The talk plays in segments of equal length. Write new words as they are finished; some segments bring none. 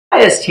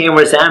Hi, it's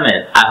Taimour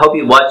Zaman. I hope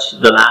you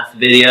watched the last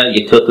video,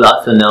 you took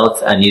lots of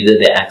notes, and you did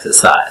the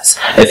exercise.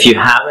 If you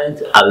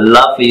haven't, I'd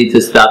love for you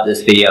to stop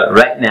this video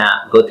right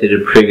now, go to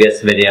the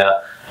previous video,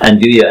 and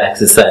do your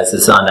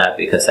exercises on that,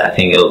 because I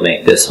think it will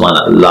make this one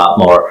a lot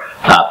more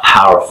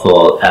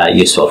powerful,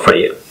 useful for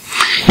you.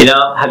 You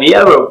know, have you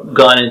ever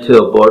gone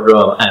into a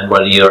boardroom and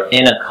while you're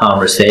in a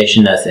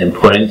conversation that's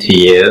important to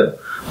you,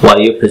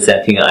 while you're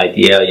presenting an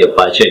idea, your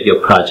budget, your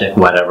project,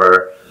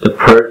 whatever,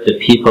 the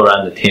people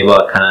around the table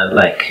are kind of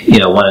like, you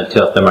know, one or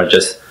two of them are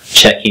just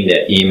checking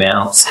their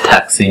emails,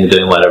 texting,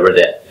 doing whatever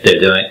they're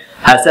doing.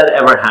 Has that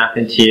ever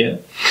happened to you?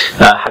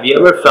 Have you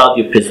ever felt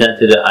you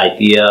presented an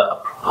idea,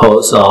 a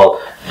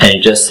proposal, and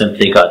it just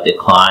simply got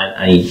declined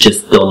and you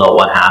just don't know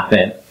what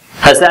happened?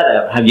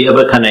 Have you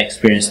ever kind of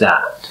experienced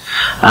that?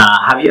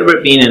 Have you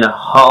ever been in a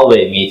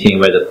hallway meeting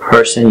where the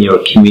person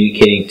you're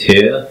communicating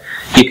to,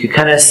 you could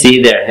kind of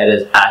see their head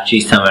is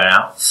actually somewhere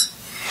else?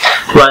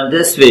 Well, in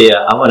this video,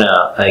 I want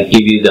to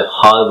give you the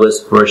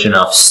Hollywood's version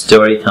of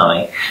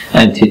storytelling,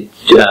 and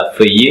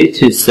for you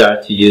to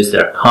start to use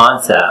their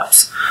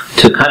concepts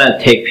to kind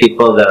of take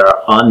people that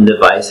are on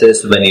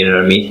devices when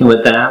you're meeting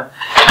with them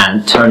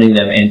and turning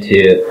them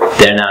into,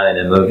 they're now in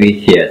a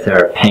movie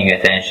theater paying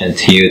attention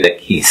to you, the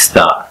key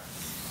star.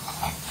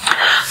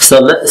 So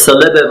a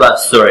little bit about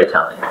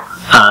storytelling.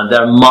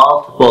 There are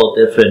multiple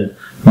different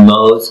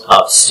modes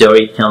of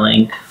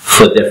storytelling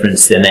for different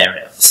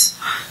scenarios.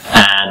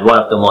 And one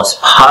of the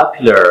most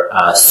popular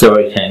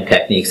storytelling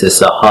techniques is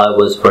the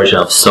Hollywood's version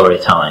of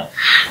storytelling.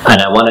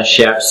 And I want to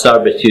share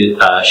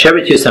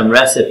with you some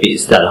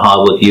recipes that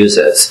Hollywood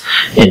uses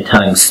in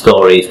telling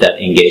stories that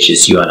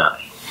engages you and I.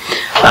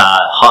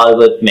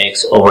 Hollywood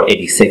makes over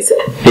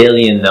 $86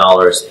 billion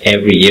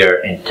every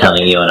year in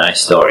telling you and I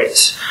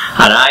stories.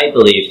 And I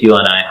believe you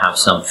and I have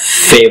some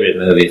favorite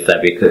movies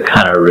that we could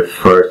kind of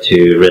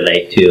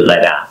relate to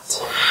like that.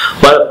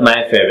 One of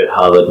my favorite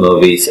Hollywood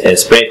movies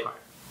is Braveheart.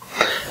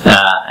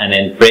 And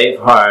in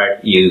Braveheart,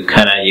 you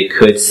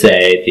could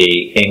say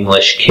the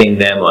English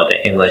kingdom or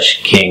the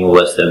English king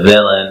was the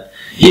villain.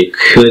 You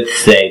could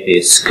say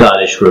the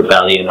Scottish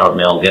rebellion or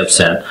Mel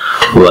Gibson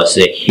was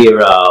the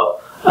hero.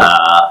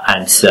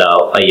 And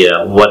so, you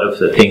know, one of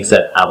the things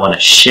that I want to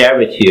share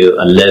with you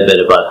a little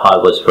bit about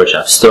Hollywood's version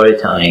of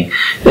storytelling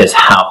is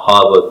how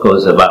Hollywood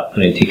goes about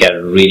putting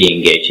together really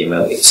engaging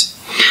movies.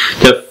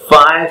 There are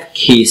 5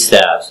 key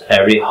steps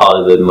every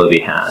Hollywood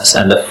movie has,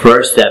 and the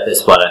first step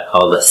is what I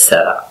call the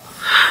setup.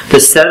 The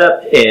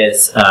setup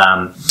is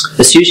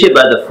it's usually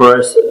about the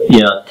first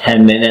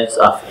 10 minutes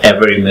of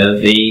every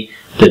movie.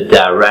 The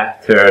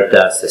director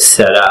does the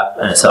setup,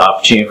 and it's an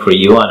opportunity for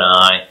you and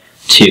I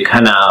to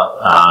kind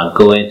of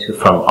go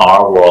from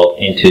our world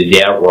into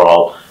their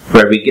world,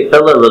 where we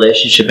build a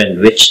relationship in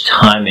which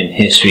time in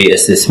history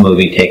is this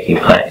movie taking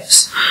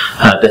place.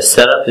 The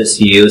setup is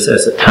used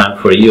as a time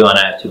for you and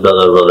I to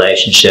build a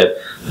relationship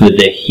with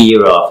the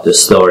hero of the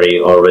story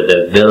or with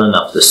the villain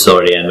of the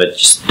story and with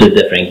just the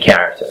different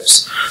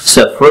characters.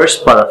 So the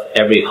first part of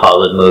every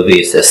Hollywood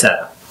movie is the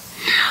setup.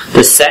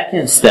 The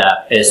second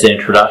step is the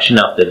introduction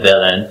of the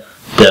villain,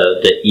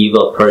 the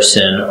evil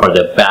person or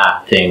the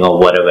bad thing or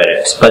whatever it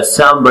is. But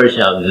some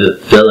version of the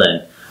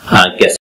villain gets